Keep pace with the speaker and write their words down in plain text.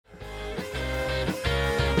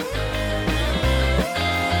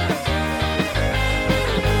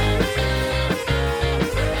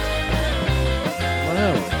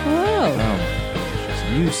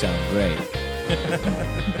sound great.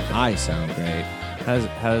 I sound great.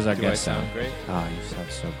 How does our guest sound? Great? Oh, you sound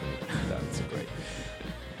so great. That's great.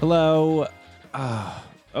 Hello. Oh,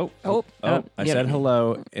 I yeah. said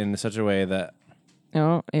hello in such a way that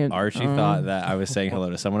Archie thought that I was saying hello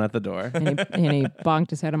to someone at the door. and he bonked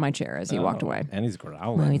his head on my chair as he walked away. And he's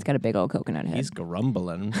growling. Well, he's got a big old coconut head. He's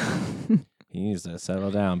grumbling. He needs to settle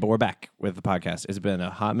down. But we're back with the podcast. It's been a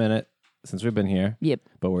hot minute since we've been here. Yep.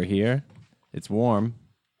 But we're here. It's warm,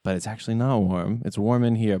 but it's actually not warm. It's warm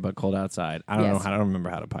in here, but cold outside. I don't know. I don't remember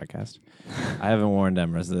how to podcast. I haven't warned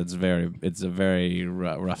Emrys that it's a very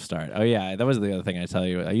rough start. Oh yeah, that was the other thing I tell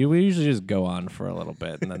you. We usually just go on for a little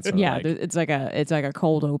bit and then sort of it's like a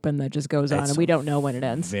cold open that just goes on, and we don't know when it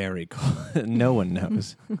ends. Very cold. No one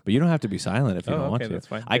knows. But you don't have to be silent if you don't want to. That's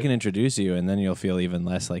fine. I can introduce you, and then you'll feel even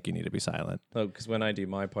less like you need to be silent. Oh, because when I do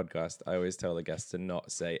my podcast, I always tell the guests to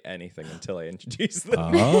not say anything until I introduce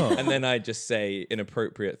them. Oh. And then I just say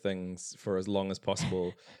inappropriate things for as long as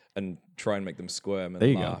possible and try and make them squirm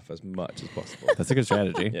and laugh as much as possible. That's a good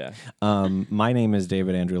strategy. Yeah. My name is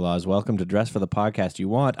David Andrew Laws. Welcome to Dress for the Podcast You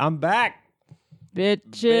Want. I'm back.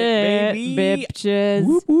 Bitches.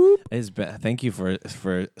 Whoop, whoop. Thank you for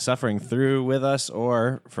suffering through with us,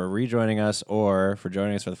 or for rejoining us, or for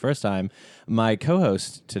joining us for the first time. My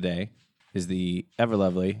co-host today is the ever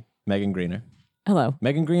lovely Megan Greener. Hello.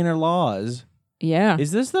 Megan Greener Laws. Yeah.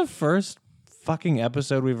 Is this the first fucking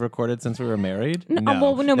episode we've recorded since we were married?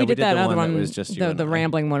 No, we did that other one. That was just you the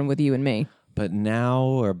rambling one with you and me. But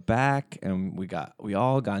now we're back, and we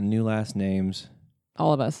all got new last names.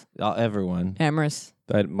 All of us. Everyone. Emrys.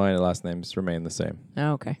 My last names remain the same.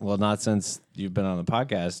 Oh, okay. Well, not since you've been on the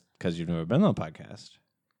podcast, because you've never been on the podcast.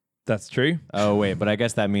 That's true. Oh, wait, but I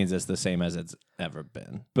guess that means it's the same as it's ever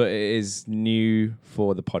been. But it is new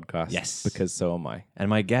for the podcast. Yes. Because so am I.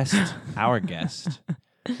 And my guest, our guest,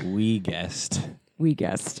 we guessed,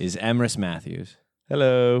 is Emrys Matthews.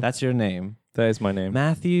 Hello. That's your name. That is my name.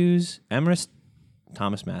 Matthews, Emrys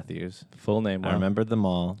Thomas Matthews. Full name. Wow. I remembered them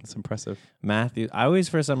all. It's impressive. Matthews. I always,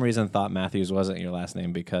 for some reason, thought Matthews wasn't your last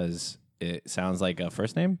name because it sounds like a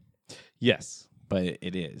first name. Yes. But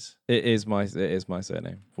it is. It is my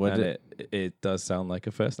surname. What and it does sound like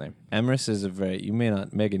a first name. Emrys is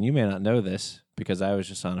Megan, you may not know this because I was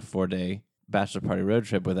just on a 4-day bachelor party road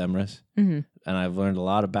trip with Emrys, and I've learned a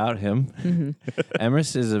lot about him.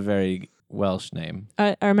 Emrys is a very Welsh name.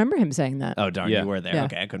 I remember him saying that. Oh, darn, Yeah. you were there. Yeah.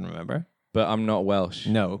 Okay, I couldn't remember. But I'm not Welsh.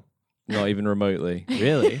 No. Not even remotely.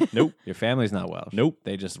 Really? Nope. Your family's not Welsh? Nope.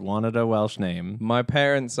 They just wanted a Welsh name. My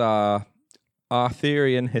parents are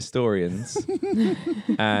Arthurian historians,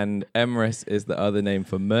 and Emrys is the other name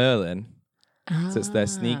for Merlin. So it's their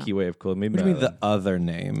sneaky way of calling me What do you Merlin. mean the other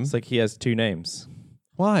name? It's like he has two names.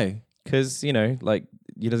 Why? Because, like,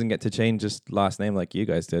 he doesn't get to change his last name like you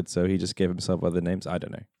guys did, so he just gave himself other names. I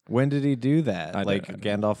don't know. When did he do that? I Like don't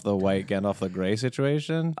Gandalf the White, Gandalf the Gray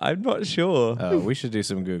situation? I'm not sure. Oh, we should do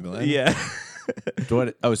some Googling. Yeah.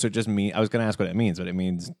 So it just mean? I was going to ask what it means, but it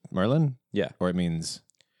means Merlin? Yeah. Or it means...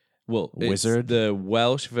 Well, Wizard? it's the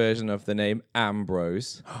Welsh version of the name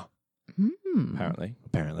Ambrose, apparently.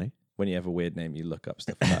 Apparently. When you have a weird name, you look up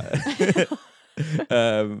stuff about it.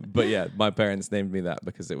 But yeah, my parents named me that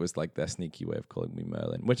because it was like their sneaky way of calling me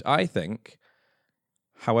Merlin, which I think,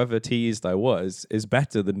 however teased I was, is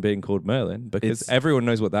better than being called Merlin because everyone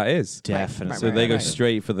knows what that is. Definitely. So they go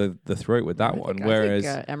straight for the throat with that one. Whereas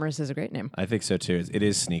I think Emrys is a great name. I think so too. It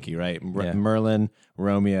is sneaky, right? Yeah. Merlin,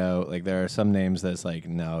 Romeo, like there are some names that's like,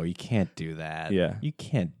 no, you can't do that. Yeah. You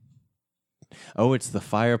can't. Oh, it's the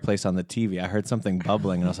fireplace on the TV. I heard something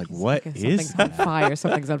bubbling and I was like, what is Something's on fire.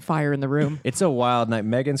 Something's on fire in the room. It's a wild night.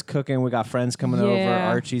 Megan's cooking. We got friends coming over.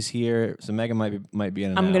 Yeah. Archie's here. So Megan might be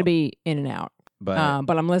in and out. I'm going to be in and out. But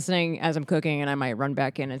I'm listening as I'm cooking, and I might run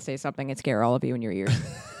back in and say something and scare all of you in your ears.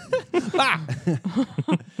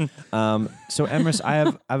 So Emrys, I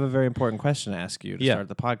have a very important question to ask you to start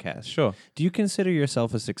the podcast. Sure. Do you consider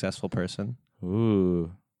yourself a successful person?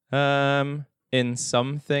 Ooh. In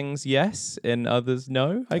some things, yes. In others,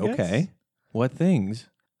 no, I guess. Okay. What things?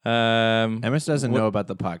 Emrys doesn't know about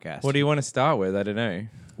the podcast. What do you want to start with? I don't know.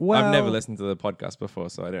 Well, I've never listened to the podcast before,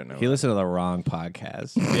 so I don't know. He listened to the wrong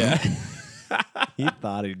podcast. Yeah. He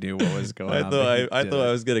thought he knew what was going on. I thought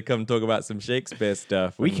I was going to come talk about some Shakespeare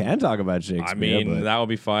stuff. We can talk about Shakespeare. I mean, but that would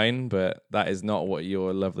be fine, but that is not what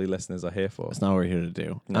your lovely listeners are here for. that's not what we're here to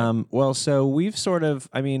do. No. Well, so we've sort of,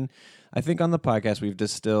 I think on the podcast we've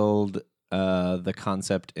distilled the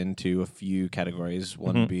concept into a few categories.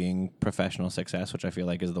 One being professional success, which I feel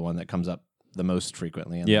like is the one that comes up the most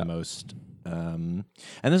frequently and the most. And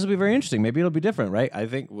this will be very interesting. Maybe it'll be different, right? I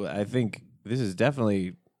think this is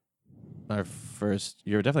definitely our first.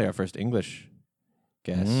 You're definitely our first English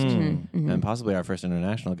guest, and possibly our first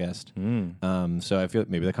international guest. So I feel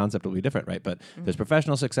maybe the concept will be different, right? But there's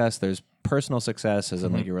professional success, there's personal success, as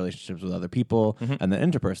in like your relationships with other people, and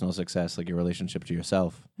then interpersonal success, like your relationship to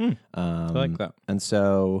yourself. I like that. And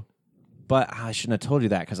so, but I shouldn't have told you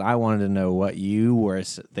that because I wanted to know what you were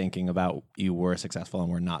thinking about. You were successful and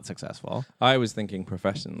were not successful. I was thinking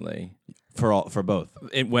professionally. For both.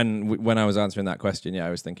 When I was answering that question, I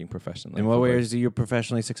was thinking professionally. In what ways are you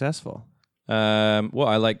professionally successful? Well,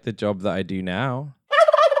 I like the job that I do now.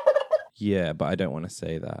 Yeah, but I don't want to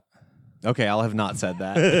say that. Okay, I'll have not said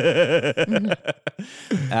that.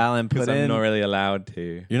 Alan, put in. I'm not really allowed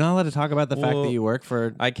to. You're not allowed to talk about the fact that you work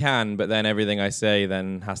for. I can, but then everything I say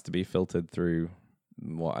then has to be filtered through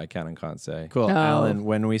what I can and can't say. Cool, Oh. Alan.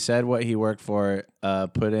 When we said what he worked for,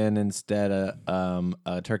 put in instead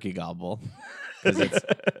a turkey gobble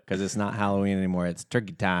because it's not Halloween anymore. It's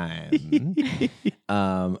turkey time.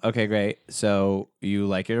 Okay, great. So you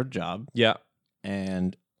like your job, Yeah.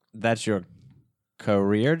 and that's your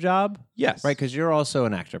career job, Yes. right? Because you're also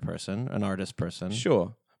an actor person, an artist person.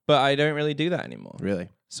 Sure. But I don't really do that anymore. Really?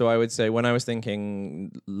 So I would say when I was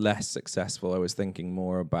thinking less successful, I was thinking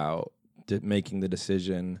more about making the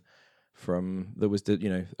decision that was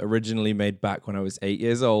originally made back when I was 8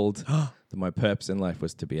 years old that my purpose in life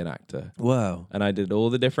was to be an actor. Whoa. And I did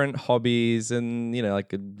all the different hobbies and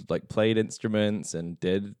like played instruments and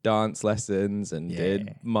did dance lessons and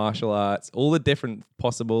did martial arts, all the different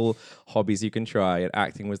possible hobbies you can try, and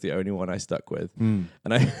acting was the only one I stuck with. And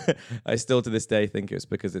I still to this day think it's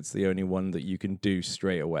because it's the only one that you can do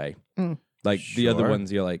straight away. Like the other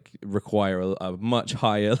ones, you're like require a much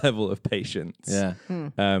higher level of patience. Yeah.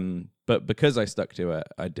 But because I stuck to it,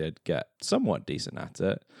 I did get somewhat decent at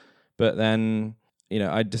it. But then,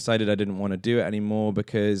 I decided I didn't want to do it anymore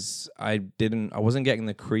because I wasn't getting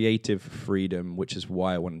the creative freedom, which is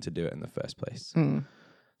why I wanted to do it in the first place.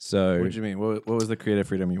 So What did you mean? What was the creative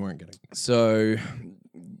freedom you weren't getting? So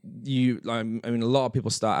a lot of people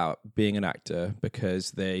start out being an actor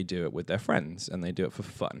because they do it with their friends and they do it for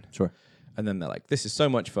fun. Sure. And then they're like, this is so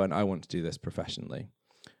much fun, I want to do this professionally.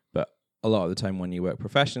 But a lot of the time when you work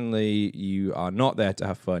professionally, you are not there to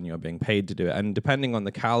have fun, you're being paid to do it. And depending on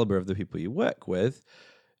the caliber of the people you work with,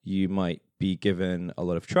 you might be given a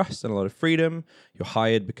lot of trust and a lot of freedom. You're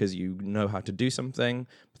hired because you know how to do something.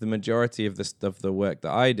 But the majority of the work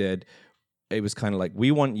that I did, it was kind of like,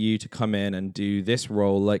 we want you to come in and do this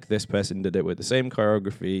role like this person did it, with the same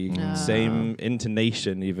choreography, same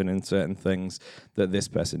intonation, even in certain things that this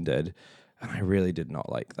person did. And I really did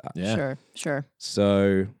not like that. Yeah. Sure.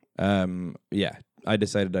 So, I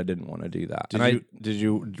decided I didn't want to do that. Did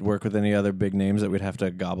you work with any other big names that we'd have to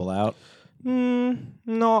gobble out?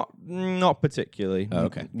 Not particularly. Oh,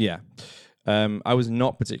 okay. Yeah. I was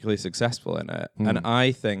not particularly successful in it. And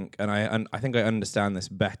I think, I think I understand this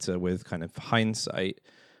better with kind of hindsight,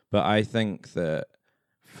 but I think that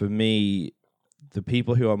for me, the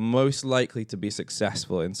people who are most likely to be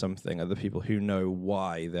successful in something are the people who know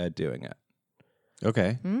why they're doing it.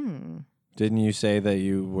 Okay. Didn't you say that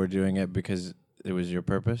you were doing it because it was your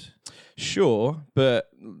purpose? Sure, but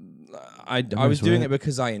I was doing it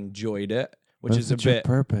because I enjoyed it, which is a bit... your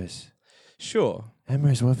purpose? Sure.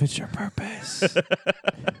 Emrys, what if it's your purpose?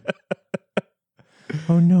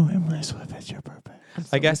 Oh no, Emrys, what if it's your purpose?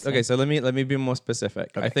 I guess, okay, so let me be more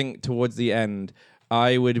specific. Okay. I think towards the end,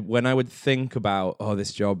 when I would think about,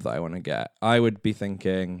 this job that I want to get, I would be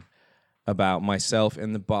thinking about myself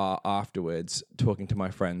in the bar afterwards, talking to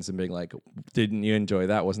my friends and being like, didn't you enjoy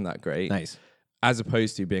that? Wasn't that great? Nice. As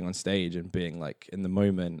opposed to being on stage and being like in the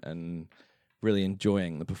moment and really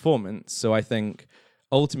enjoying the performance. So I think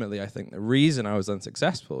ultimately, the reason I was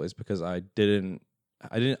unsuccessful is because I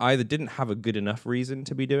either didn't have a good enough reason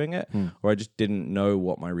to be doing it, or I just didn't know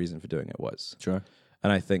what my reason for doing it was. Sure.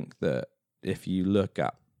 And I think that if you look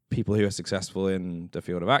at people who are successful in the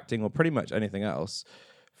field of acting or pretty much anything else,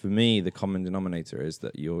 for me, the common denominator is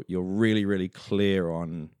that you're really, really clear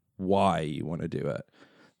on why you want to do it.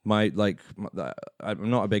 I'm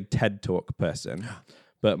not a big TED Talk person,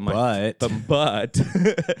 but my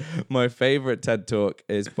favorite TED Talk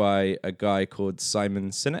is by a guy called Simon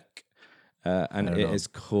Sinek, and it is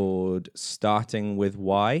called Starting with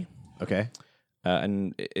Why. Okay.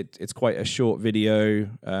 And it's quite a short video.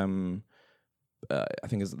 I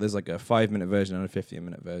think there's like a 5-minute version and a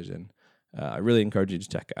 15-minute version. I really encourage you to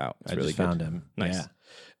check it out. It's really just found him. Nice.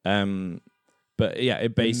 Yeah. But yeah,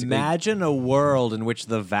 it basically... Imagine a world in which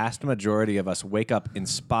the vast majority of us wake up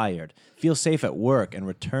inspired, feel safe at work, and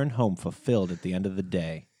return home fulfilled at the end of the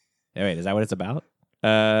day. Wait, is that what it's about?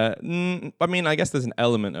 I guess there's an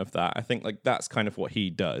element of that. I think like that's kind of what he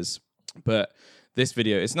does. But this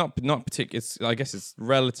video, it's not particular. It's, I guess it's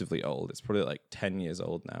relatively old. It's probably like 10 years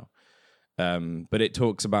old now. But it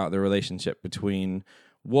talks about the relationship between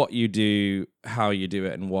what you do, how you do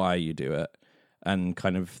it, and why you do it. And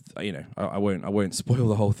kind of, you know, I won't spoil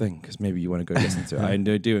the whole thing because maybe you want to go listen to it. I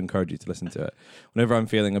do encourage you to listen to it. Whenever I'm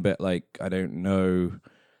feeling a bit like I don't know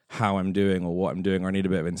how I'm doing or what I'm doing, or I need a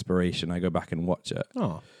bit of inspiration, I go back and watch it.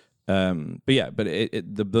 Oh. But yeah, but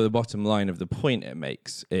the bottom line of the point it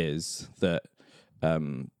makes is that,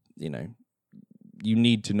 you know, you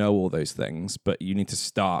need to know all those things, but you need to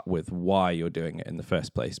start with why you're doing it in the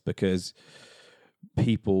first place, because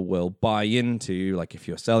people will buy into, like, if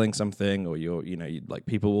you're selling something or like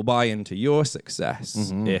people will buy into your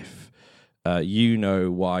success if you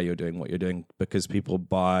know why you're doing what you're doing, because people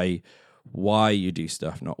buy why you do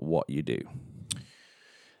stuff, not what you do.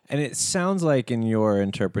 And it sounds like in your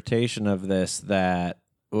interpretation of this that,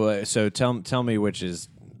 so tell me which is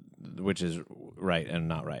right and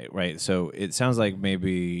not right, right? So it sounds like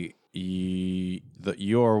maybe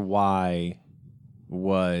your why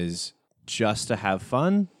was just to have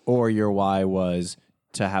fun, or your why was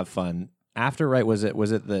to have fun after, right? Was it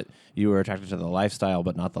that you were attracted to the lifestyle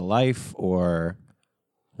but not the life, or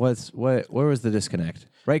where was the disconnect,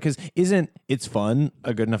 right? Because isn't it's fun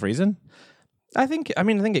a good enough reason? I think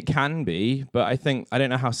it can be, but I don't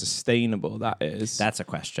know how sustainable that is. That's a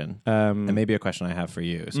question. And maybe a question I have for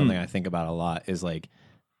you. Something I think about a lot is, like,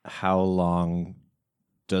 how long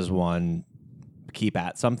does one keep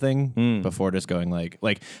at something before just going like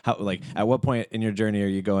how, like, at what point in your journey are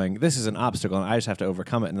you going, this is an obstacle and I just have to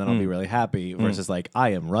overcome it and then I'll be really happy, versus like, I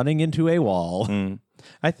am running into a wall.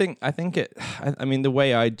 I mean, the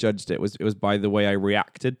way I judged it was by the way I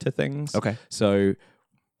reacted to things. Okay. So,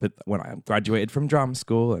 but when I graduated from drama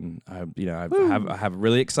school and I have a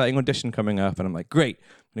really exciting audition coming up, and I'm like, great,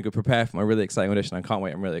 I'm gonna go prepare for my really exciting audition. I can't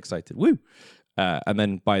wait. I'm really excited. Woo! And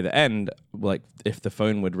then by the end, like, if the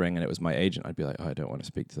phone would ring and it was my agent, I'd be like, oh, I don't want to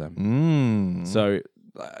speak to them. So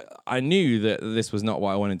I knew that this was not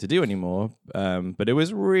what I wanted to do anymore. But it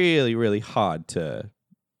was really, really hard to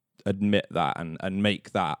admit that and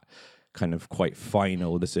make that kind of quite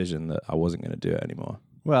final decision that I wasn't going to do it anymore.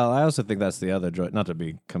 Well, I also think that's the other joy, not to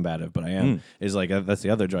be combative, but I am, is like, that's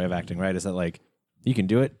the other joy of acting, right? Is that, like, you can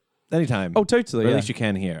do it anytime. Oh, totally. Or at least you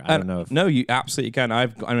can here. I don't know if... No, you absolutely can.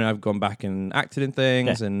 I've gone back and acted in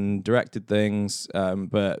things and directed things,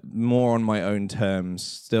 but more on my own terms,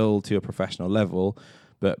 still to a professional level,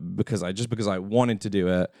 but because I wanted to do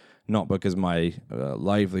it, not because my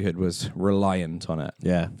livelihood was reliant on it.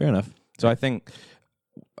 Yeah, fair enough. So I think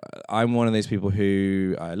I'm one of those people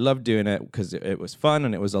who I love doing it because it was fun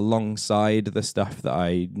and it was alongside the stuff that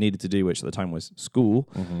I needed to do, which at the time was school,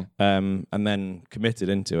 and then committed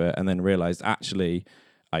into it and then realized actually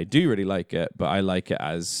I do really like it, but I like it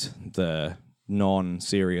as the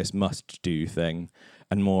non-serious must-do thing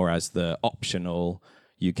and more as the optional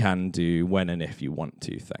you can do when and if you want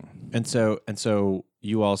to thing. And so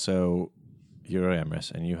you're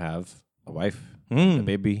Emrys and you have a wife, a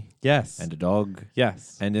baby, yes, and a dog,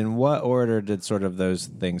 yes. And in what order did sort of those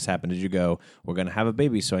things happen? Did you go, we're going to have a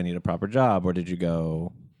baby, so I need a proper job, or did you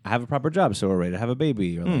go, I have a proper job, so we're ready to have a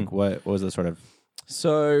baby, or like what was the sort of?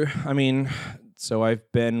 So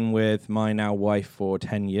I've been with my now wife for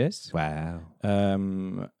 10 years. Wow.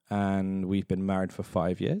 And we've been married for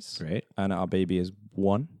 5 years. Great. And our baby is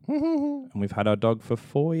 1. And we've had our dog for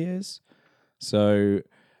 4 years. So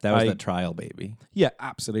that was the trial baby. Yeah,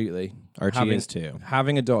 absolutely. Archie is too.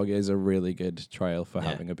 Having a dog is a really good trial for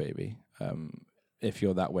having a baby. If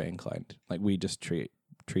you're that way inclined. Like, we just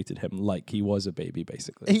treated him like he was a baby,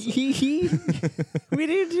 basically. We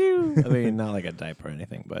did too. I mean, not like a diaper or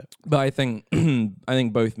anything, but I think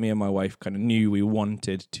both me and my wife kind of knew we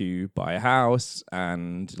wanted to buy a house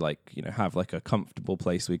and, like, you know, have like a comfortable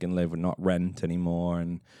place we can live and not rent anymore,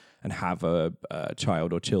 and have a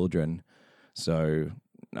child or children. So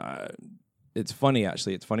it's funny,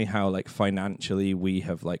 actually. It's funny how, like, financially we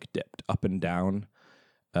have, like, dipped up and down.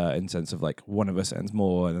 In sense of, like, one of us earns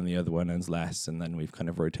more and then the other one earns less, and then we've kind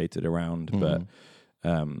of rotated around. But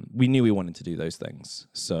we knew we wanted to do those things.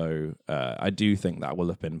 So I do think that will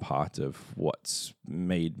have been part of what's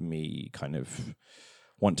made me kind of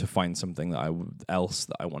want to find something else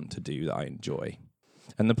that I want to do that I enjoy.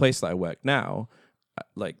 And the place that I work now,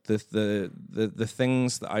 like the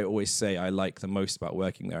things that I always say I like the most about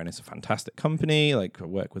working there, and it's a fantastic company, like I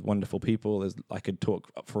work with wonderful people. I could talk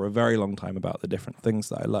for a very long time about the different things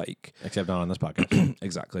that I like. Except not on this podcast.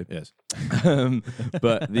 Exactly. Yes.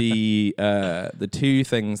 But the two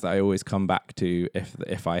things that I always come back to,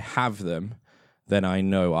 if I have them, then I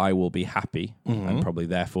know I will be happy and probably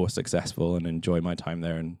therefore successful and enjoy my time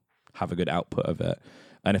there and have a good output of it.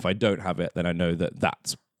 And if I don't have it, then I know that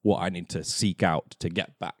that's what I need to seek out to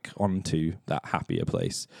get back onto that happier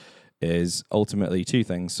place. Is ultimately two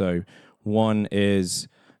things. So one is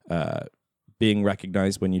being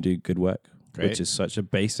recognized when you do good work, which is such a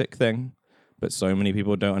basic thing, but so many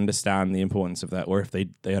people don't understand the importance of that, or if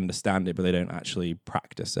they understand it, but they don't actually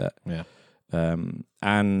practice it. Yeah.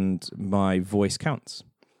 And my voice counts.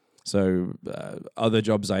 So other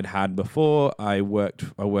jobs I'd had before, I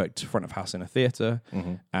worked front of house in a theater,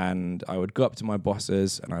 and I would go up to my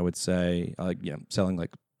bosses and I would say, selling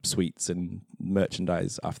like sweets and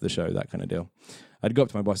merchandise after the show, that kind of deal. I'd go up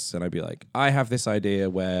to my bosses and I'd be like, I have this idea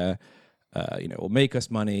where, it will make us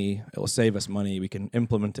money, it will save us money, we can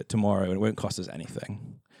implement it tomorrow and it won't cost us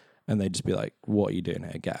anything. And they'd just be like, what are you doing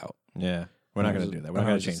here? Get out. Yeah. We're not going to do that. We're not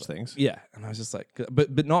going to change things. Yeah. And I was just like,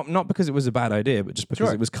 but not because it was a bad idea, but just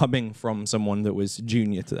because it was coming from someone that was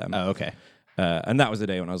junior to them. Oh, okay. And that was the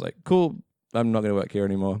day when I was like, cool, I'm not going to work here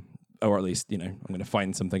anymore. Or at least, I'm going to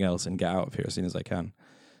find something else and get out of here as soon as I can.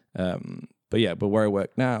 But where I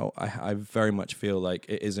work now, I very much feel like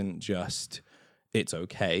it isn't just, it's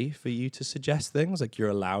okay for you to suggest things. Like, you're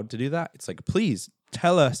allowed to do that. It's like, please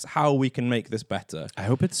tell us how we can make this better. I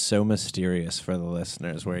hope it's so mysterious for the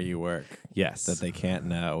listeners where you work. Yes. That they can't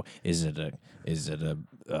know. Is it a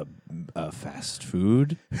fast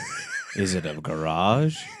food? Is it a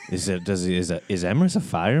garage? Is Emrys a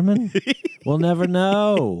fireman? We'll never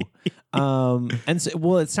know. And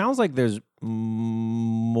so, it sounds like there's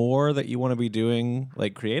more that you want to be doing,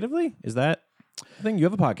 like, creatively. Is that the thing? You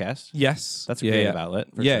have a podcast. Yes. That's a creative outlet.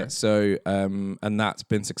 For sure. So, and that's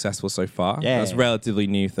been successful so far. Yeah. That's a relatively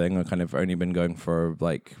new thing. I've kind of only been going for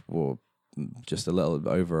just a little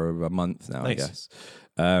over a month now, Nice. I guess.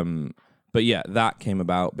 But yeah, that came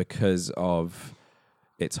about because of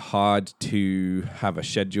it's hard to have a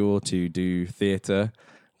schedule to do theatre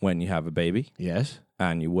when you have a baby. Yes.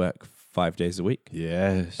 And you work 5 days a week.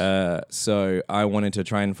 Yes. So I wanted to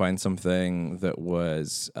try and find something that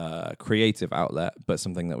was a creative outlet, but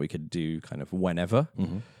something that we could do kind of whenever.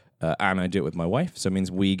 And I do it with my wife. So it means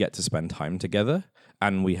we get to spend time together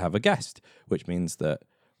and we have a guest, which means that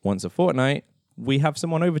once a fortnight, we have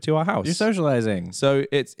someone over to our house. You're socializing. So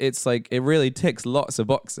it's like, it really ticks lots of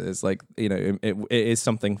boxes. Like, it is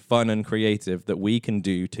something fun and creative that we can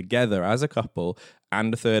do together as a couple,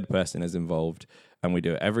 and a third person is involved. And we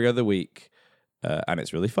do it every other week, and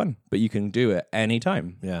it's really fun. But you can do it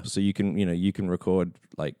anytime. Yeah. So you can record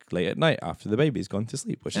like late at night after the baby's gone to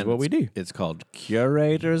sleep, which is what we do. It's called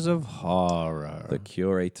Curators of Horror. The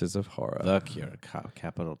Curators of Horror. The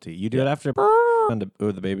capital T. You do it after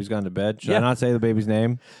the baby's gone to bed. Should I not say the baby's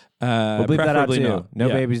name? We'll bleep that out too. Not. No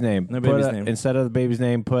baby's name. No baby's name. Instead of the baby's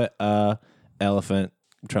name, put elephant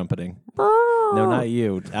trumpeting. No, not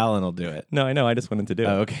you. Alan will do it. No, I know. I just wanted to do it.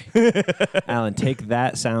 Oh, okay. Alan, take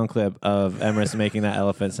that sound clip of Emrys making that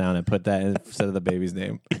elephant sound and put that instead of the baby's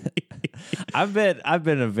name. I've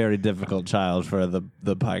been a very difficult child for the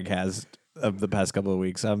podcast of the past couple of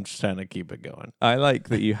weeks. I'm just trying to keep it going. I like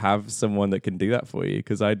that you have someone that can do that for you,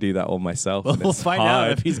 because I do that all myself. Well, we'll find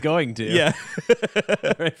out if he's going to. Yeah.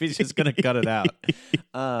 Or if he's just going to cut it out.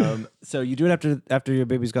 So you do it after your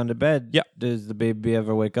baby's gone to bed. Yeah. Does the baby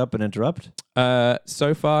ever wake up and interrupt?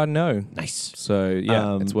 So far, no. Nice. So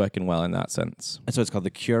yeah, it's working well in that sense. And so it's called the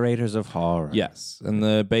Curators of Horror. Yes. And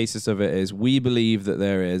the basis of it is we believe that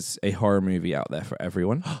there is a horror movie out there for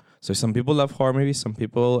everyone. So some people love horror movies, some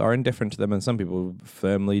people are indifferent to them, and some people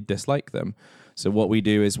firmly dislike them. So what we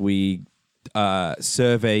do is we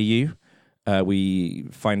survey you. We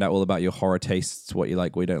find out all about your horror tastes, what you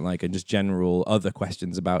like, what you don't like, and just general other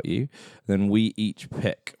questions about you. Then we each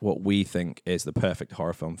pick what we think is the perfect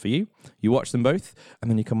horror film for you. You watch them both,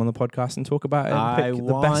 and then you come on the podcast and talk about it and pick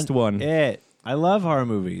the best one. I love horror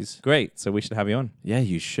movies. Great. So we should have you on. Yeah,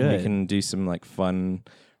 you should. We can do some like fun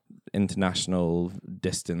international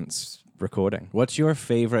distance recording. What's your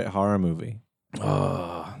favorite horror movie?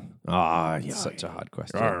 Yeah. Such a hard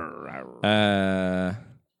question.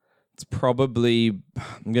 It's probably,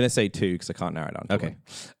 I'm going to say 2 because I can't narrow it down to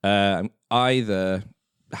one. Either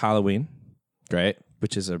Halloween. Great.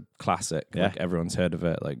 Which is a classic. Yeah. Like, everyone's heard of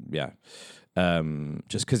it. Like, yeah.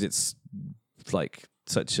 Just because it's like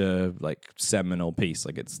such a like seminal piece.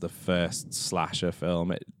 Like, it's the first slasher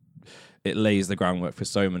film. It lays the groundwork for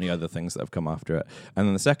so many other things that have come after it. And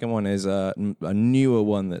then the second one is a newer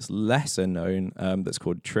one that's lesser known, that's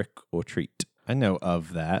called Trick or Treat. I know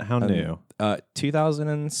of that. How new?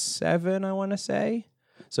 2007, I want to say.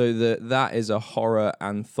 So that is a horror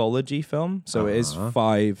anthology film. So it is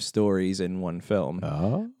 5 stories in one film.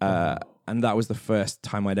 And that was the first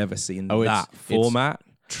time I'd ever seen that format.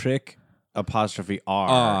 Trick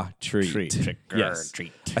R. Treat. Trigger, Yes.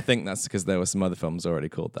 treat. I think that's because there were some other films already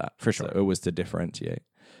called that. For sure. So it was to differentiate.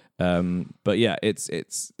 But yeah, it's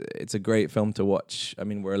a great film to watch. I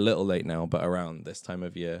mean, we're a little late now, but around this time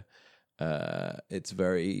of year, it's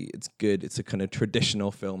good. It's a kind of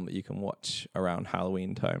traditional film that you can watch around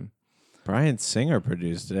Halloween time. Bryan Singer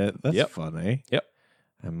produced it. That's funny. Yep.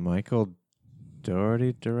 And Michael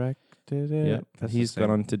Dougherty directed it. Yep. That's He's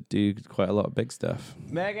gone on to do quite a lot of big stuff.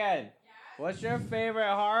 Megan, what's your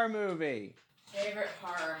favorite horror movie? Favorite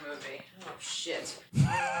horror movie? Oh shit.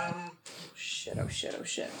 Shit. I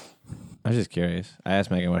was just curious. I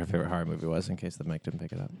asked Megan what her favorite horror movie was in case the mic didn't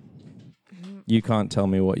pick it up. You can't tell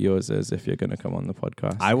me what yours is if you're going to come on the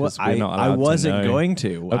podcast. I wasn't going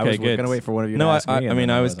to. Okay, I was good. going to wait for one of you to No, ask me. I mean,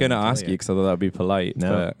 I was going to ask you because I thought that would be polite.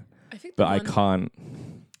 No. But I can't.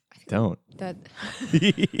 Don't.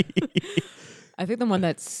 I think the one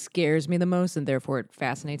that scares me the most and therefore it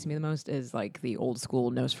fascinates me the most is like the old school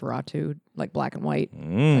Nosferatu, like black and white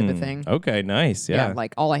type of thing. Okay, nice. Yeah.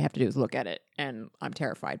 Like all I have to do is look at it and I'm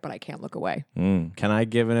terrified, but I can't look away. Can I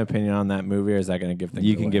give an opinion on that movie, or is that going to give things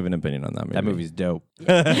You can away? give an opinion on that movie. That movie's dope.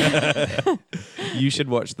 You should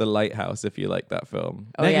watch The Lighthouse if you like that film.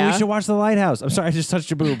 Oh, Megan, yeah? we should watch The Lighthouse. I'm sorry, I just touched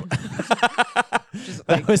your boob. Just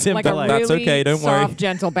That was like a impolite. really That's okay, don't worry. soft,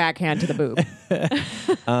 gentle backhand to the boob.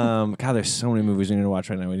 God, there's so many movies we need to watch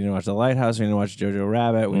right now. We need to watch The Lighthouse. We need to watch Jojo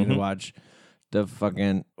Rabbit. We need to watch the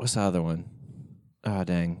fucking... What's the other one? Oh,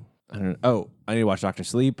 dang. I don't know. Oh, I need to watch Dr.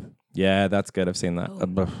 Sleep. Yeah, that's good. I've seen that.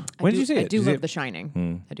 When did you see it? I do Did you see love it? The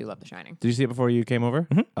Shining. I do love The Shining. Did you see it before you came over?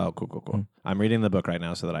 Oh, cool. I'm reading the book right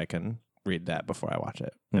now so that I can read that before I watch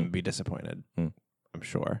it and be disappointed. I'm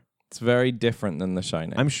sure. It's very different than The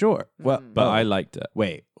Shining. I'm sure. Well, but I liked it.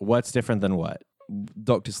 Wait, what's different than what?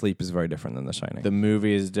 Dr. Sleep is very different than The Shining. The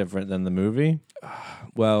movie is different than the movie?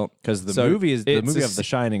 Well, Because the so movie is the it's movie a of The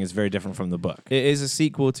Shining is very different from the book. it is a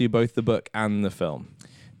sequel to both the book and the film.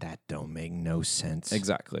 That don't make no sense.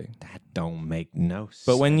 Exactly. That don't make no sense.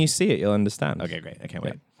 But when you see it, you'll understand. Okay, great. I can't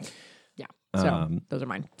wait. Yeah. So those are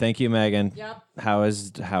mine. Thank you, Megan. Yep. How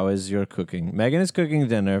is your cooking? Megan is cooking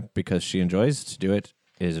dinner because she enjoys to do it.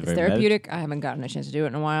 It is It's very therapeutic. I haven't gotten a chance to do it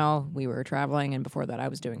in a while. We were traveling, and before that, I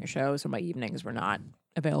was doing a show, so my evenings were not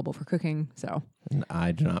available for cooking. So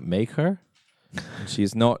I do not make her.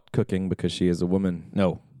 She's not cooking because she is a woman.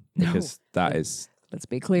 No. Because that is let's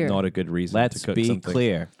be clear. not a good reason Let's to cook be something.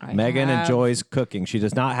 clear. I Megan have- enjoys cooking. She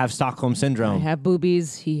does not have Stockholm I syndrome. have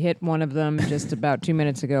boobies. He hit one of them just about 2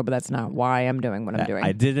 minutes ago, but that's not why I'm doing what I'm doing.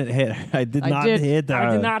 I didn't hit her. I did not hit her.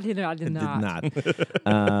 I did not hit her. I did Did not. not.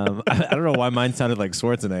 I don't know why mine sounded like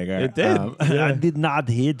Schwarzenegger. It did. I did not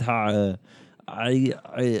hit her. I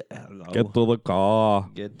Get to the car.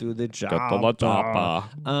 get to the job. Get to the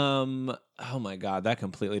chopper. Oh my God, that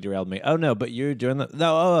completely derailed me. Oh no, but you're doing that.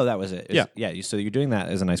 No, oh, that was it. So you're doing that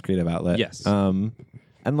as a nice creative outlet. Yes. And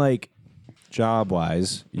like job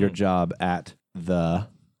wise, your job at the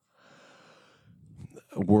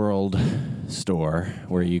World Store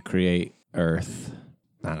where you create Earth.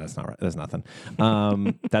 No, that's not right. That's nothing.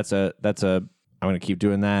 That's a. I'm gonna keep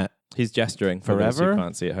doing that. He's gesturing for those Forever? who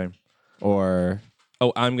can't see at home. Or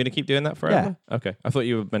Oh, I'm going to keep doing that forever? Okay. I thought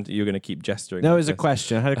you were going to keep gesturing. no, it like was a this.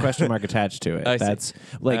 question. I had a question mark attached to it. I see. That's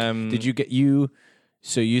like, did you get you?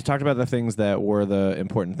 So you talked about the things that were the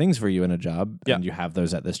important things for you in a job, and you have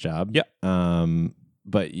those at this job. Yeah.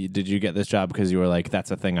 But did you get this job because you were like, that's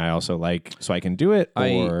a thing I also like, so I can do it?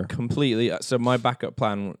 Or I completely. So my backup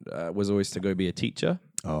plan was always to go be a teacher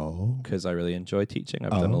because I really enjoy teaching.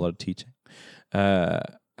 I've done a lot of teaching,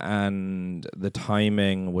 and the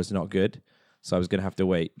timing was not good. So I was going to have to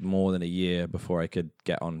wait more than a year before I could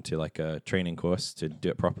get onto like a training course to do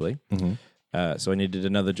it properly. So I needed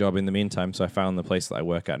another job in the meantime. So I found the place that I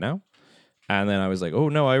work at now. And then I was like, oh,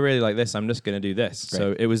 no, I really like this. I'm just going to do this. Right.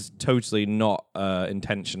 So it was totally not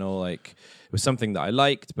intentional. Like it was something that I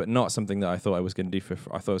liked, but not something that I thought I was going to do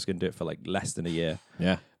I thought I was going to do it for like less than a year.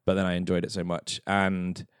 Yeah. But then I enjoyed it so much.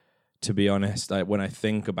 And to be honest, when I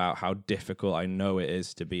think about how difficult I know it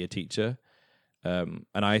is to be a teacher, and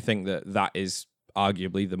I think that is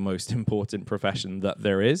arguably the most important profession that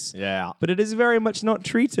there is. Yeah. But it is very much not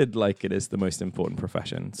treated like it is the most important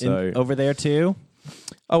profession. So Over there too?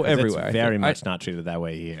 everywhere. It's very much not treated that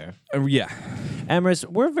way here. Yeah. Emrys,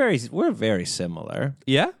 we're very similar.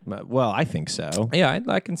 Yeah? Well, I think so. Yeah,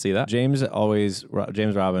 I can see that. James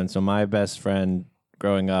Robbins. So my best friend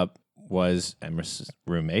growing up was Emrys'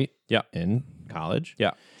 roommate. Yeah. In college.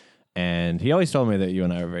 Yeah. And he always told me that you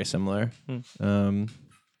and I were very similar.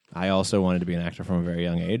 I also wanted to be an actor from a very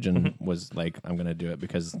young age and was like, I'm going to do it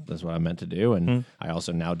because that's what I'm meant to do. And I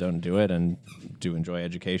also now don't do it and do enjoy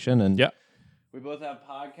education. And We both have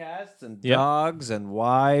podcasts and Yep. dogs and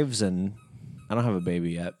wives, and I don't have a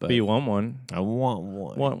baby yet, but But you want one? I want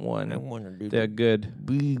one. Want one? I want to do They're good.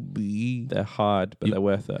 baby. They're hard, but they're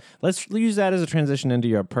worth it. Let's use that as a transition into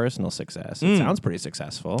your personal success. It sounds pretty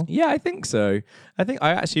successful. Yeah, I think so. I think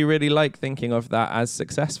I actually really like thinking of that as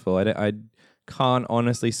successful. I can't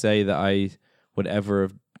honestly say that I would ever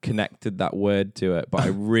have connected that word to it, but I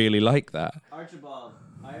really like that. Archibald,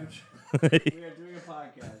 we are doing a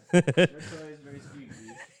podcast. Your toy is very squeaky.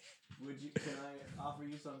 Can I offer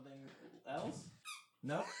you something else?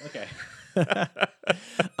 No? Okay.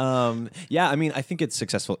 Yeah, I mean, I think it's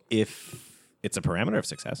successful if it's a parameter of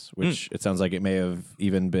success, which it sounds like it may have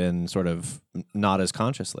even been sort of not as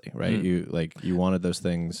consciously, right? You wanted those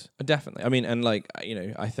things. Definitely. I mean, and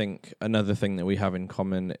I think another thing that we have in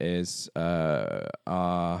common is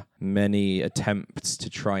our many attempts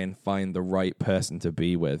to try and find the right person to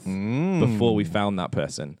be with before we found that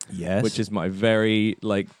person. Yes. Which is my very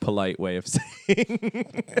polite way of saying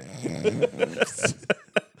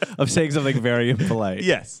of saying something very impolite.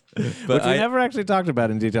 yes. But we never actually talked about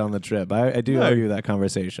in detail on the trip. I do owe you that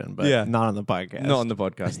conversation, but not on the podcast. Not on the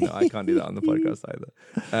podcast. No, I can't do that on the podcast either.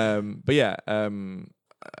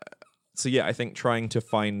 So yeah, I think trying to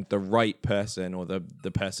find the right person or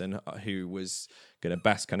the person who was going to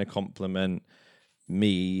best kind of complement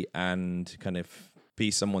me and kind of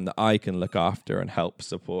be someone that I can look after and help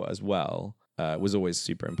support as well was always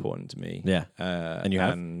super important to me. Yeah. And you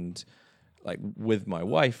have? And with my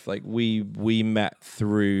wife, we met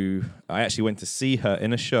through. I actually went to see her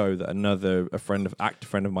in a show that actor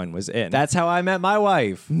friend of mine was in. That's how I met my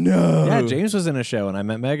wife. No. Yeah, James was in a show and I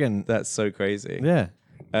met Megan. That's so crazy. Yeah.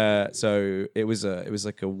 So it was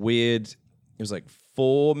like a weird. It was like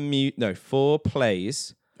 4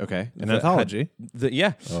 plays. Okay. An that anthology.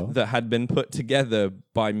 That had been put together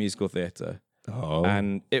by musical theatre. Oh.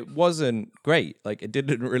 And it wasn't great. It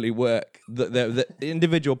didn't really work. The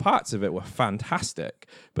individual parts of it were fantastic,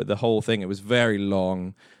 but the whole thing, it was very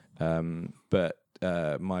long. But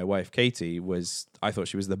my wife, Katie, I thought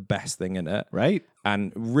she was the best thing in it. Right.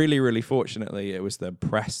 And really, really fortunately, it was the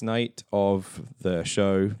press night of the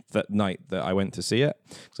show that night that I went to see it.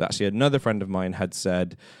 So actually another friend of mine had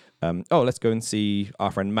said, let's go and see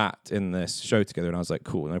our friend Matt in this show together. And I was like,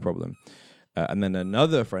 cool, no problem. And then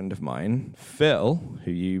another friend of mine, Phil,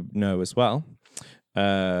 who you know as well.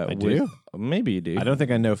 I do? Maybe you do. I don't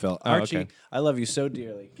think I know Phil. Archie, okay. I love you so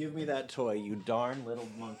dearly. Give me that toy, you darn little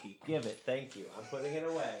monkey. Give it. Thank you. I'm putting it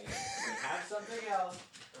away. We have something else,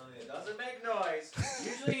 only it doesn't make noise.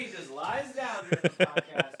 Usually he just lies down during the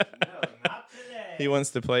podcast. No, not today. He wants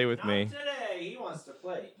to play with me. Not today. He wants to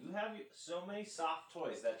play. You have so many soft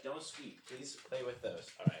toys that don't squeak. Please play with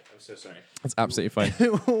those. All right. I'm so sorry. That's absolutely fine.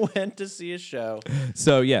 Went to see a show.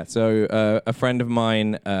 So a friend of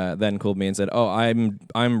mine then called me and said, "Oh,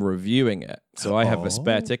 I'm reviewing it, so I have a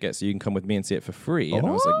spare ticket, so you can come with me and see it for free." And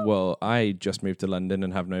I was like, "Well, I just moved to London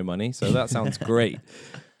and have no money, so that sounds great."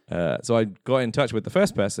 So I got in touch with the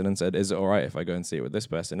first person and said, "Is it all right if I go and see it with this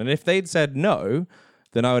person?" And if they'd said no,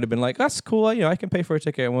 then I would have been like, "That's cool. I can pay for a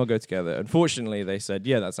ticket and we'll go together." Unfortunately, they said,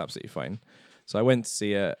 "Yeah, that's absolutely fine." So I went to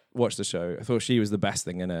see it, watched the show. I thought she was the best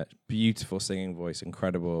thing in it. Beautiful singing voice,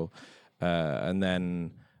 incredible. And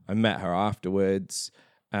then I met her afterwards,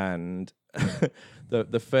 and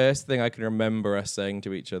the first thing I can remember us saying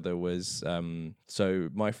to each other was, so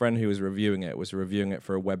my friend who was reviewing it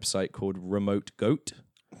for a website called Remote Goat.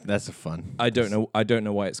 That's a fun. I don't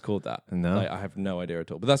know why it's called that. No, I have no idea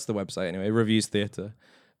at all. But that's the website anyway. It reviews theatre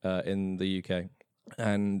in the UK.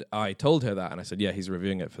 And I told her that, and I said, "Yeah, he's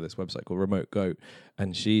reviewing it for this website called Remote Goat."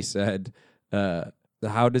 And she said,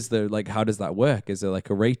 "How does that work? Is there like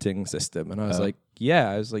a rating system?" And I was like,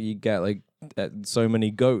 "Yeah." I was like, "You get so many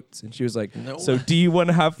goats." And she was like, No. "So do you want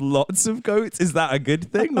to have lots of goats? Is that a good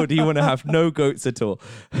thing, or do you want to have no goats at all?"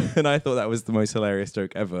 And I thought that was the most hilarious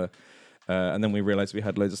joke ever. And then we realized we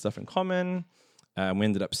had loads of stuff in common. We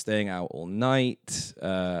ended up staying out all night.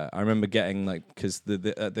 I remember getting because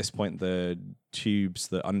at this point the tubes,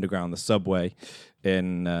 the underground, the subway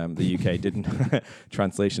in the UK didn't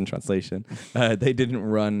translation. They didn't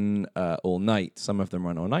run all night. Some of them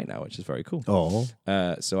run all night now, which is very cool. Oh.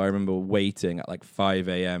 So I remember waiting at 5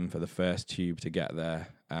 a.m. for the first tube to get there,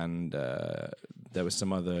 and there was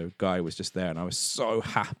some other guy who was just there, and I was so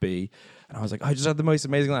happy. And I was like, I just had the most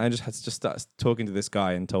amazing night. I just had to start talking to this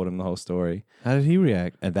guy and told him the whole story. How did he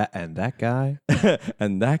react? And that guy?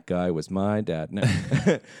 And that guy was my dad. No,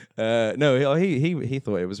 no, he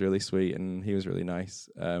thought it was really sweet and he was really nice.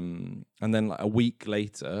 And then a week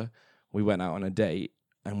later, we went out on a date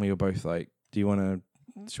and we were both like,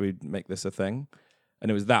 should we make this a thing? And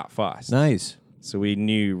it was that fast. Nice. So we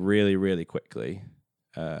knew really, really quickly.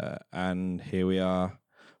 And here we are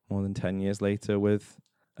more than 10 years later with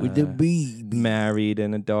the baby. Married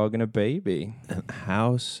and a dog and a baby.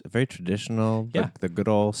 House, very traditional. Yeah. The good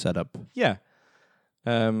old setup. Yeah.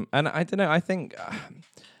 And I don't know, I think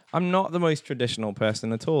I'm not the most traditional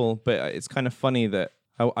person at all, but it's kind of funny that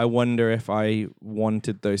I wonder if I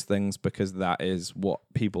wanted those things because that is what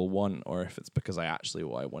people want, or if it's because I actually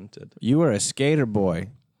what I wanted. You were a skater boy.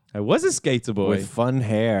 I was a skater boy. With fun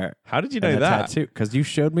hair. How did you know and a that? tattoo. Because you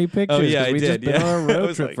showed me pictures. Oh, yeah, 'cause I we did. just been on a I road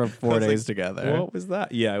was trip like- for I 4 was days like, together. What was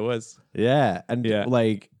that? Yeah, I was. Yeah. And Yeah.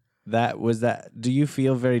 like, that was that. Do you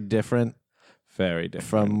feel very different Very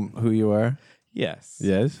different. from who you were? Yes.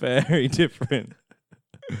 Yes. Very different.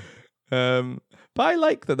 But I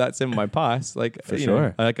like that that's in my past. Like, For you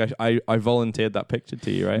know, sure. I volunteered that picture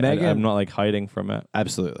to you, right? Megan- I'm not like hiding from it.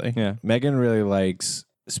 Absolutely. Yeah. Megan really likes,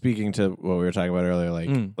 speaking to what we were talking about earlier,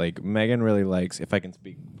 like Megan really likes, if I can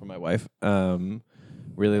speak for my wife,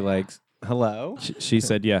 really likes, hello? She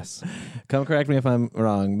said yes. Come correct me if I'm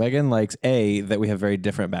wrong. Megan likes, that we have very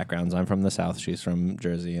different backgrounds. I'm from the South. She's from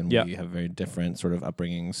Jersey. And Yeah. we have very different sort of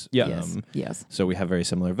upbringings. Yeah. Yes. So we have very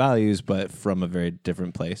similar values, but from a very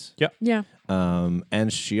different place. Yeah.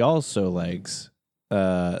 And she also likes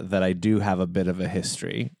that I do have a bit of a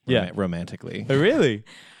history romantically. Oh, really?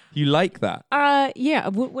 You like that? Yeah.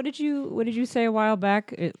 What did you say a while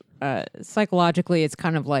back? Psychologically, it's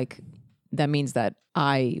kind of like that means that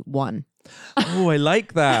I won. Oh, I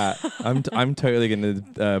like that. I'm totally going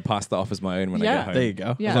to pass that off as my own when I get home. There you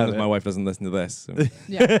go. Yeah. As long as my wife doesn't listen to this.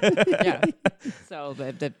 Yeah. Yeah. So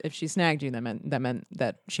that if she snagged you, that meant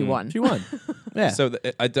that she won. She won. Yeah. So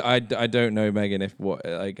I don't know, Megan, if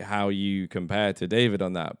how you compare to David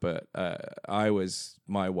on that, but I was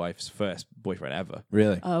my wife's first boyfriend ever.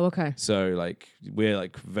 Really? Oh, okay. So like we're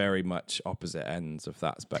like very much opposite ends of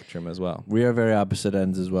that spectrum as well. We are very opposite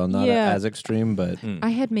ends as well. Not Yeah. as extreme, but I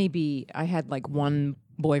had like one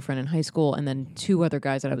boyfriend in high school and then two other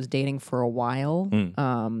guys that I was dating for a while,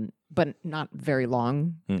 but not very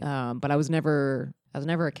long. But I was never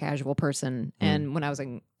a casual person. And when I was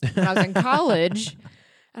in college,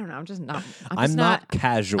 I don't know. I'm not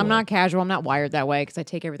casual. I'm not casual. I'm not wired that way because I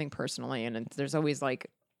take everything personally, and there's always like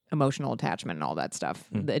emotional attachment and all that stuff.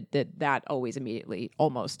 That always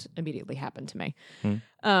almost immediately happened to me.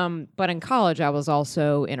 But in college, I was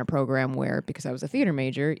also in a program where, because I was a theater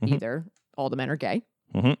major, either all the men are gay,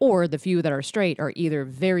 or the few that are straight are either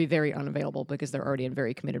very, very unavailable because they're already in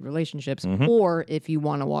very committed relationships, or if you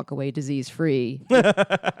want to walk away disease-free,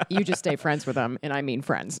 you just stay friends with them, and I mean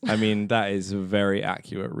friends. I mean, that is a very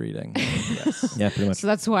accurate reading. Yes. Yeah, pretty much. So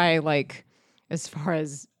that's why, like, as far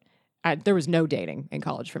as there was no dating in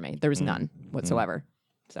college for me. There was none whatsoever.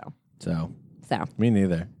 So Me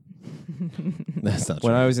neither. That's not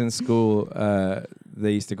When true. I was in school,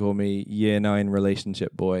 they used to call me Year 9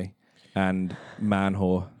 relationship boy and man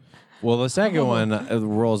whore. Well, the second one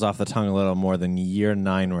rolls off the tongue a little more than year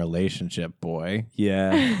 9 relationship boy.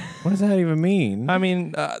 Yeah. What does that even mean? I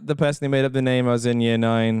mean, the person who made up the name, I was in Year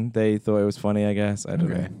 9. They thought it was funny, I guess. I don't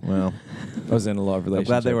know. Well, I was in a lot of I'm relationships.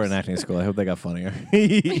 glad they were in acting school. I hope they got funnier.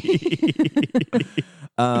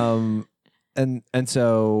 And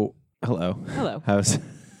so, hello. hello. How's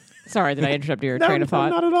Sorry, did I interrupt your train of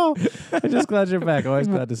thought? Not at all. I'm just glad you're back. Always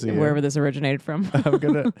glad to see you. Wherever this originated from. I'm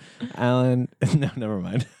gonna, Alan. No, never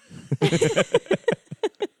mind.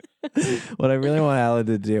 What I really want Alan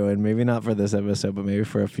to do, and maybe not for this episode, but maybe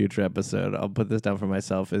for a future episode, I'll put this down for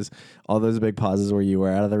myself, is all those big pauses where you were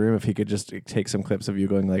out of the room. If he could just take some clips of you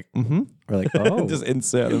going like, or like, oh, Just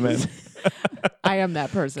insert them in. I am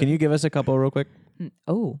that person. Can you give us a couple real quick?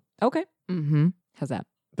 Oh, okay. How's that?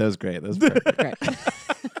 That was great. That was perfect. Great.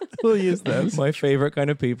 We'll use those. My favorite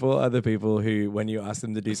kind of people are the people who, when you ask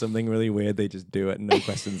them to do something really weird, they just do it and no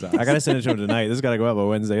questions asked. I gotta send it to him tonight. This got to go out by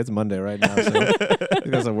Wednesday. It's Monday right now, so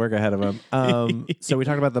he's got some work ahead of him. So we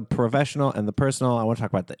talked about the professional and the personal. I want to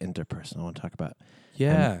talk about the interpersonal. I want to talk about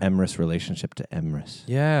Emrys' relationship to Emrys.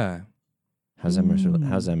 Yeah. How's Emrys?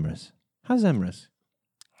 How's Emrys? How's Emrys?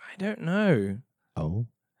 I don't know. Oh,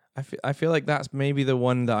 I feel like that's maybe the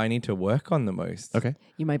one that I need to work on the most. okay.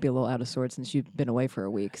 You might be a little out of sorts since you've been away for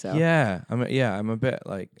a week. So Yeah, I'm a bit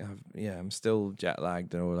like, I'm still jet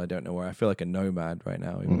lagged and all. I don't know where. I feel like a nomad right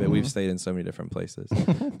now. We've stayed in so many different places.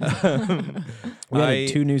 We added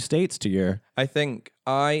 2 new states to your. I think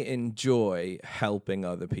I enjoy helping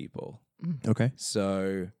other people. Okay.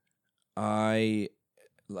 So I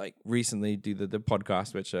like recently do the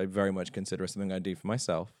podcast, which I very much consider something I do for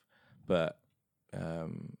myself. But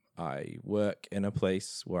I work in a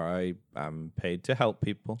place where I am paid to help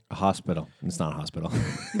people. A hospital. It's not a hospital.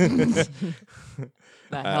 The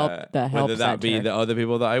help whether that be center. the other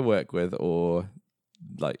people that I work with or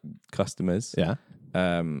like customers. Yeah.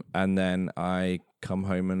 And then I come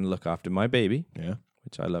home and look after my baby, Yeah.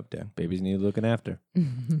 which I love doing. Babies need looking after.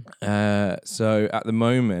 So at the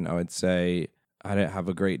moment, I would say I don't have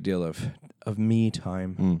a great deal of me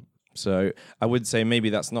time. So I would say maybe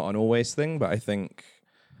that's not an always thing, but I think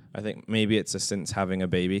maybe it's a since having a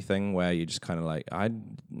baby thing where you just kind of like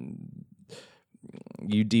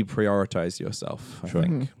you deprioritize yourself. I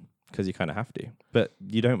think because you kind of have to, but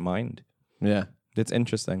you don't mind. Yeah. It's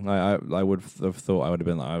interesting. I would have thought I would have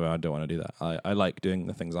been like, I don't want to do that. I like doing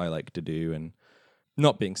the things I like to do and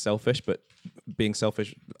not being selfish, but being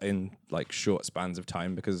selfish in like short spans of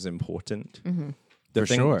time because it's important. For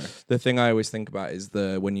sure. The thing I always think about is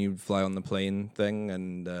when you fly on the plane thing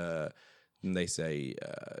and they say,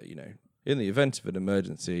 in the event of an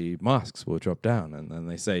emergency, masks will drop down. And then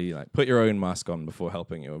they say, like, put your own mask on before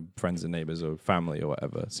helping your friends and neighbors or family or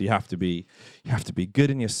whatever. So you have to be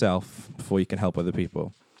good in yourself before you can help other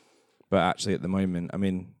people. But actually at the moment, I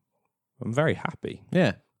mean, I'm very happy.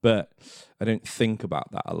 Yeah. But I don't think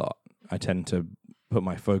about that a lot. I tend to put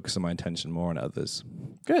my focus and my attention more on others.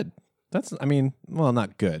 Good. That's, I mean, well,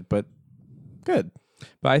 not good, but good.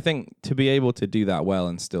 But I think to be able to do that well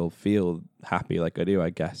and still feel happy like I do, I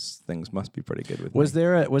guess things must be pretty good with Was me.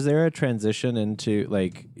 there a transition into,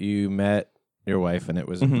 like, you met your wife and it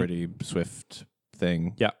was a pretty swift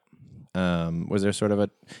thing? Yeah. Was there sort of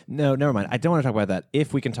no, never mind. I don't want to talk about that.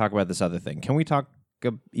 If we can talk about this other thing, can we talk,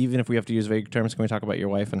 even if we have to use vague terms, can we talk about your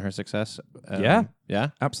wife and her success? Yeah. Yeah?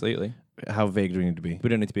 Absolutely. How vague do we need to be? We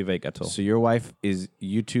don't need to be vague at all. So your wife is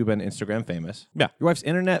YouTube and Instagram famous. Yeah. Your wife's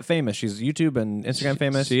internet famous. She's YouTube and Instagram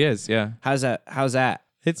famous. She is, yeah. How's that?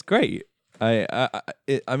 It's great.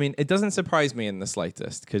 I mean, it doesn't surprise me in the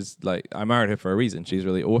slightest because, like, I married her for a reason. She's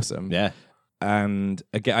really awesome. Yeah. And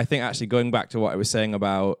again, I think actually going back to what I was saying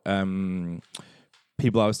about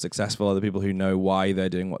people who are successful are the people who know why they're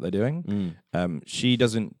doing what they're doing. She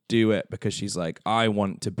doesn't do it because she's like, I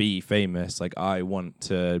want to be famous. Like, I want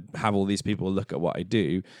to have all these people look at what I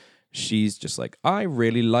do. She's just like, I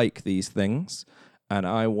really like these things. And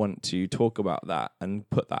I want to talk about that and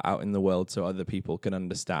put that out in the world so other people can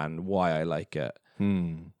understand why I like it.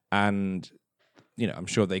 And, you know, I'm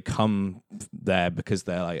sure they come there because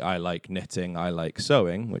they're like, I like knitting, I like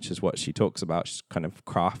sewing, which is what she talks about. She's kind of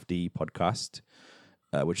crafty podcast,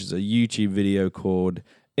 which is a YouTube video called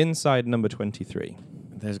Inside Number 23.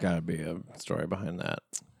 There's got to be a story behind that.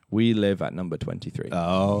 We live at number 23.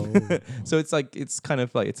 Oh. So it's kind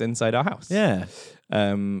of like it's inside our house. Yeah.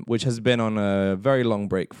 Which has been on a very long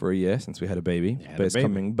break for a year since we had a baby. But it's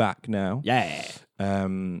coming back now. Yeah.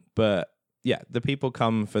 But yeah, the people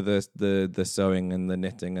come for the sewing and the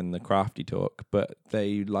knitting and the crafty talk, but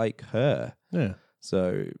they like her. Yeah.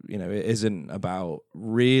 So, you know, it isn't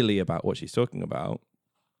really about what she's talking about.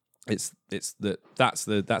 It's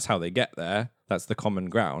that's how they get there. That's the common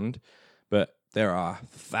ground. But there are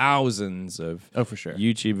thousands of for sure.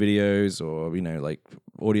 YouTube videos or, you know, like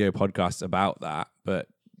audio podcasts about that. But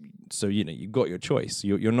so, you know, you've got your choice.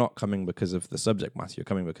 You're not coming because of the subject matter. You're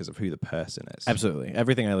coming because of who the person is. Absolutely.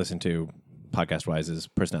 Everything I listen to podcast wise is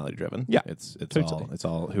personality driven. Yeah. It's totally.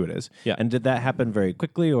 all who it is. Yeah. And did that happen very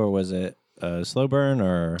quickly, or was it a slow burn,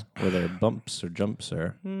 or were there bumps or jumps,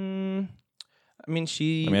 or I mean, I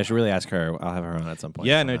should really ask her. I'll have her on at some point.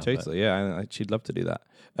 Yeah, somehow, no, totally. Yeah, she'd love to do that.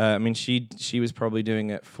 I mean, she was probably doing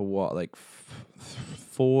it for what, like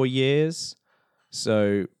 4 years.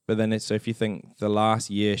 So, but then so if you think the last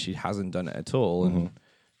year she hasn't done it at all,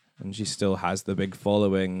 and she still has the big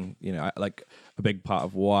following, you know, like a big part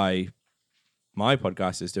of why my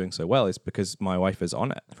podcast is doing so well is because my wife is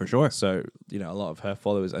on it. For sure. So, you know, a lot of her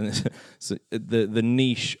followers, and so the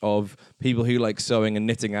niche of people who like sewing and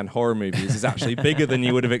knitting and horror movies is actually bigger than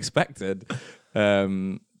you would have expected.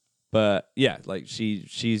 But yeah, like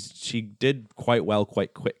she did quite well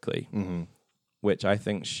quite quickly, which I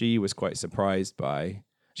think she was quite surprised by.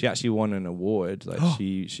 She actually won an award. Like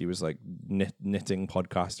she was like knitting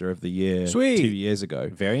podcaster of the year 2 years ago.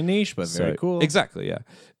 Very niche, but very cool. Exactly, yeah.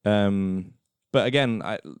 But again,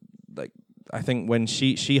 I think when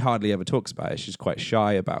she hardly ever talks about it. She's quite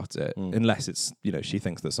shy about it, unless it's, you know, she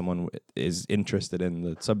thinks that someone is interested in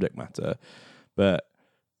the subject matter. But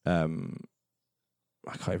I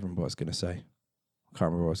can't even remember what I was going to say. I can't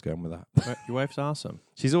remember where I was going with that. Your wife's awesome.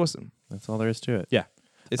 She's awesome. That's all there is to it. Yeah.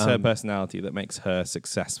 It's her personality that makes her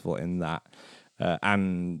successful in that.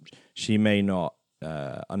 And she may not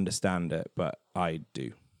understand it, but I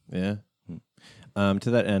do. Yeah. To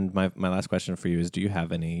that end, my last question for you is: do you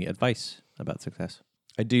have any advice about success?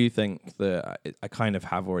 I do think that I kind of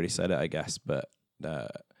have already said it, I guess, but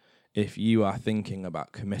if you are thinking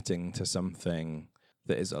about committing to something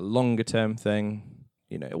that is a longer term thing,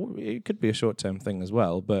 you know, it could be a short term thing as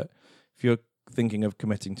well, but if you're thinking of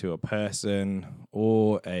committing to a person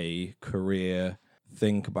or a career,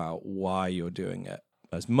 think about why you're doing it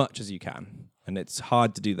as much as you can. And it's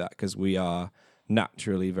hard to do that because we are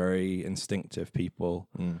naturally very instinctive people.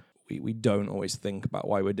 We don't always think about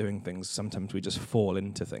why we're doing things. Sometimes we just fall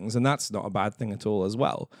into things, and that's not a bad thing at all as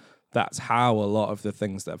well. That's how a lot of the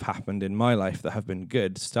things that have happened in my life that have been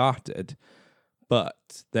good started.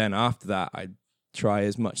 But then after that, I try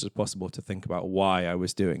as much as possible to think about why I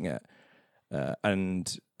was doing it,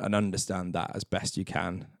 and understand that as best you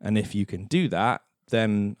can. And if you can do that,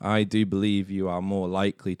 then I do believe you are more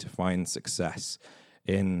likely to find success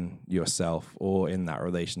in yourself or in that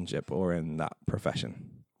relationship or in that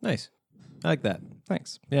profession. Nice. I like that.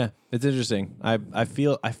 Thanks. Yeah, it's interesting. I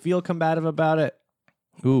feel combative about it.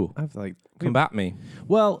 Ooh, I feel like combat me.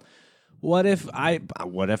 Well, what if I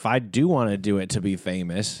do want to do it to be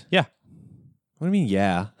famous? Yeah. What do you mean?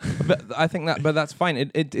 Yeah. But I think but that's fine.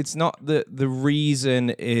 It's not the reason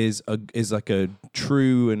is like a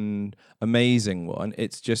true and amazing one.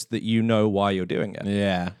 It's just that you know why you're doing it.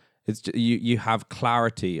 Yeah. It's just, you have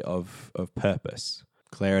clarity of purpose.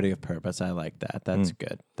 Clarity of purpose. I like that. That's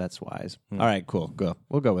good. That's wise. All right, cool. Go.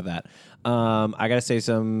 We'll go with that. I got to say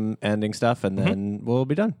some ending stuff, and then we'll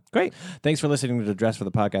be done. Great. Thanks for listening to Dress for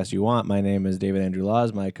the Podcast You Want. My name is David Andrew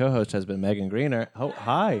Laws. My co-host has been Megan Greener. Oh,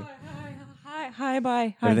 hi. Hi,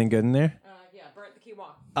 bye. Hi. Everything good in there? Yeah, burnt the quinoa.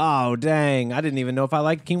 Oh, dang. I didn't even know if I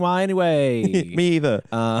liked quinoa anyway. Me either.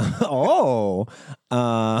 The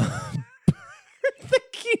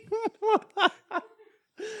quinoa.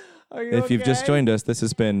 Are you If you've just okay? joined us, this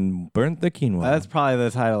has been Burnt the Quinoa. That's probably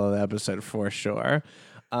the title of the episode for sure.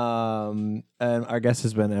 And our guest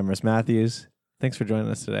has been Emrys Matthews. Thanks for joining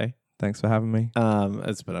us today. Thanks for having me.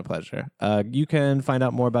 It's been a pleasure. You can find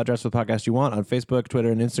out more about Dress for the Podcast You Want on Facebook, Twitter,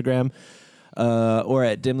 and Instagram. Or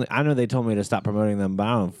at Dimly. I know they told me to stop promoting them, but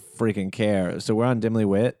I don't freaking care. So we're on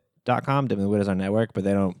dimlywit.com. Dimlywit is our network, but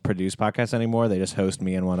they don't produce podcasts anymore. They just host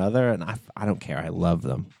me and one other, and I don't care. I love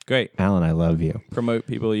them. Great. Alan, I love you. Promote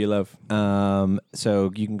people you love.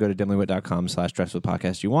 So you can go to dimlywit.com/dress with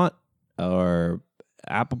podcast you want, or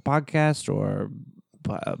Apple Podcast, or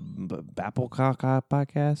Apple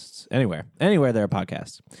Podcasts, anywhere there are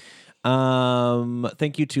podcasts.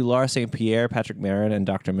 Thank you to Laura St. Pierre, Patrick Marin, and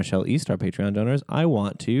Dr. Michelle East, our Patreon donors. I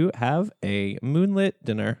want to have a moonlit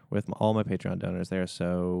dinner with all my Patreon donors. They are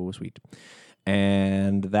so sweet.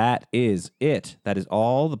 And that is it. That is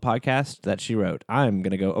all the podcast that she wrote. I'm going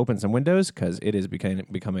to go open some windows because it is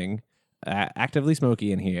becoming actively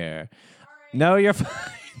smoky in here. Sorry. No, you're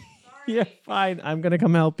fine. You're fine. I'm going to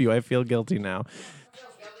come help you. I feel guilty now.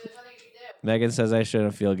 Megan says I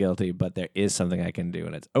shouldn't feel guilty, but there is something I can do,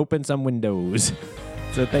 and it's open some windows.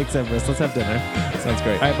 So thanks, Emrys. Let's have dinner. Sounds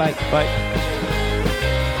great. All right, bye. Bye.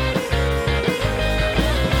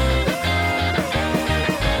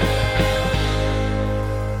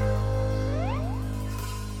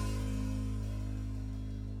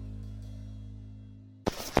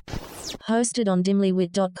 Hosted on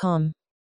dimlywit.com.